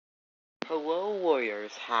Hello,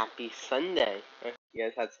 Warriors. Happy Sunday. You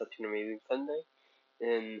guys had such an amazing Sunday,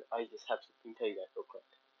 and I just have something to tell you guys real quick.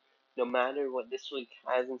 No matter what this week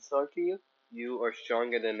has in store for you, you are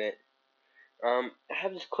stronger than it. I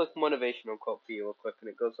have this quick motivational quote for you real quick, and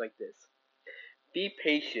it goes like this. Be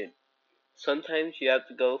patient. Sometimes you have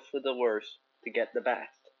to go for the worst to get the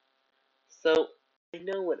best. So, I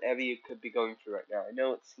know whatever you could be going through right now. I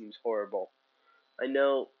know it seems horrible. I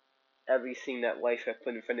know everything that life has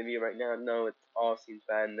put in front of you right now. I know it all seems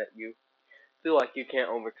bad and that you feel like you can't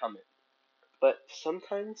overcome it. But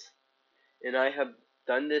sometimes, and I have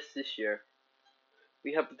done this year,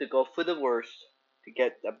 we have to go for the worst to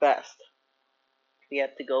get the best. We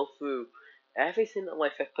have to go through everything that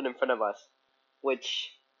life has put in front of us, which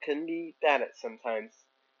can be bad at sometimes,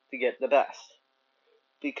 to get the best.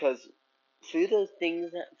 Because through those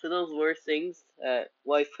worst things that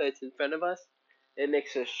life puts in front of us, it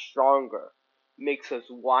makes us stronger, makes us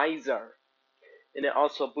wiser, and it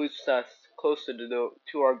also boosts us closer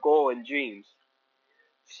to our goal and dreams.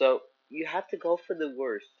 So you have to go for the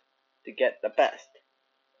worst to get the best.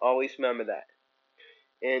 Always remember that.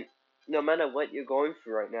 And no matter what you're going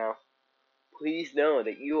through right now, please know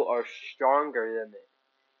that you are stronger than it.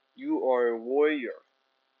 You are a warrior.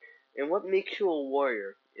 And what makes you a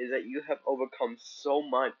warrior is that you have overcome so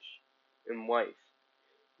much in life.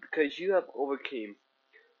 Because you have overcame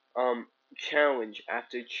challenge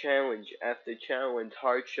after challenge after challenge,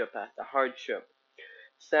 hardship after hardship,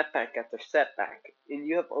 setback after setback, and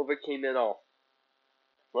you have overcame it all.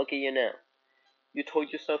 Look at you now. You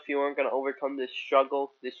told yourself you weren't going to overcome this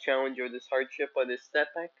struggle, this challenge, or this hardship, or this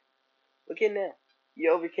setback? Look at now.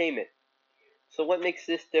 You overcame it. So what makes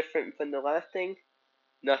this different from the last thing?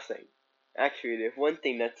 Nothing. Actually, there's one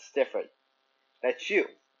thing that's different. That's you.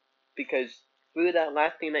 Because through that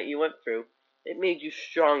last thing that you went through, it made you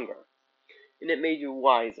stronger. And it made you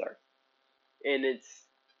wiser. And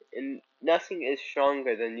nothing is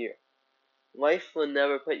stronger than you. Life will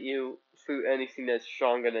never put you through anything that's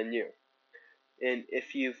stronger than you. And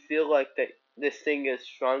if you feel like that this thing is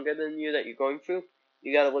stronger than you that you're going through,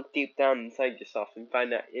 you gotta look deep down inside yourself and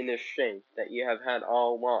find that inner strength that you have had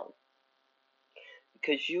all along.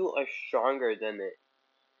 Because you are stronger than it.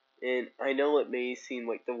 And I know it may seem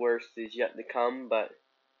like the worst is yet to come, but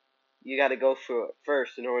you gotta go through it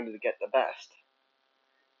first in order to get the best.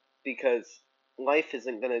 Because life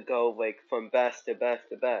isn't gonna go like from best to best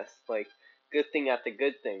to best, like good thing after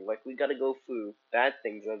good thing. Like we gotta go through bad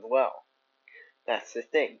things as well. That's the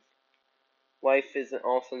thing. Life isn't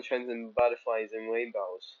all sunshines and butterflies and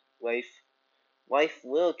rainbows. Life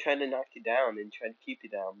will try to knock you down and try to keep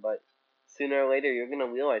you down, but sooner or later you're gonna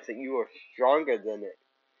realize that you are stronger than it.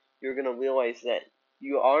 You're gonna realize that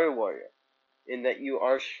you are a warrior and that you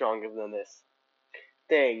are stronger than this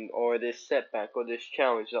thing or this setback or this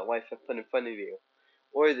challenge that life has put in front of you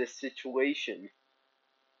or this situation.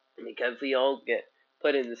 Because we all get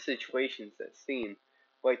put in the situations that seem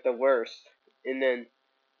like the worst, and then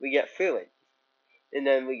we get through it, and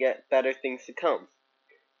then we get better things to come.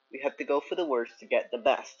 We have to go for the worst to get the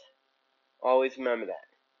best. Always remember that.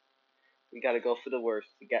 We gotta go for the worst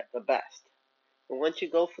to get the best. And once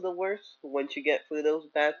you go for the worst, once you get through those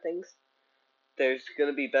bad things, there's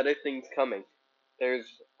gonna be better things coming. There's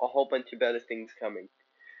a whole bunch of better things coming.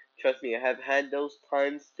 Trust me, I have had those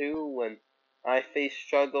times too when I face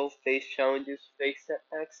struggles, face challenges, face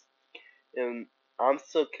setbacks, and I'm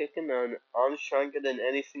still kicking on. I'm stronger than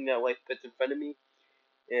anything that life puts in front of me,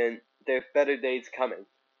 and there's better days coming.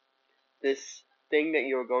 This thing that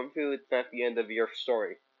you're going through, it's not the end of your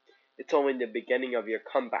story. It's only the beginning of your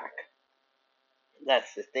comeback.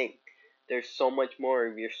 That's the thing. There's so much more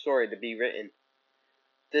of your story to be written.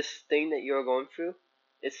 This thing that you're going through,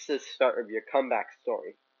 it's the start of your comeback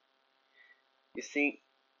story. You see,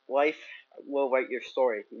 life will write your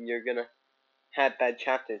story, and you're gonna have bad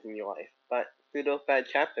chapters in your life. But through those bad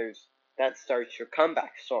chapters, that starts your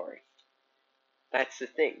comeback story. That's the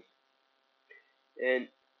thing. And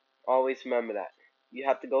always remember that. You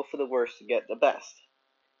have to go for the worst to get the best.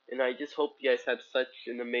 And I just hope you guys have such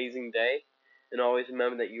an amazing day. And always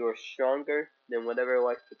remember that you are stronger than whatever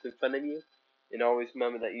life puts in front of you. And always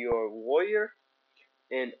remember that you are a warrior.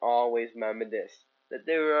 And always remember this, that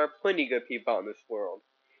there are plenty of good people out in this world.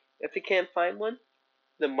 If you can't find one,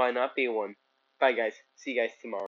 then why not be one? Bye guys. See you guys tomorrow.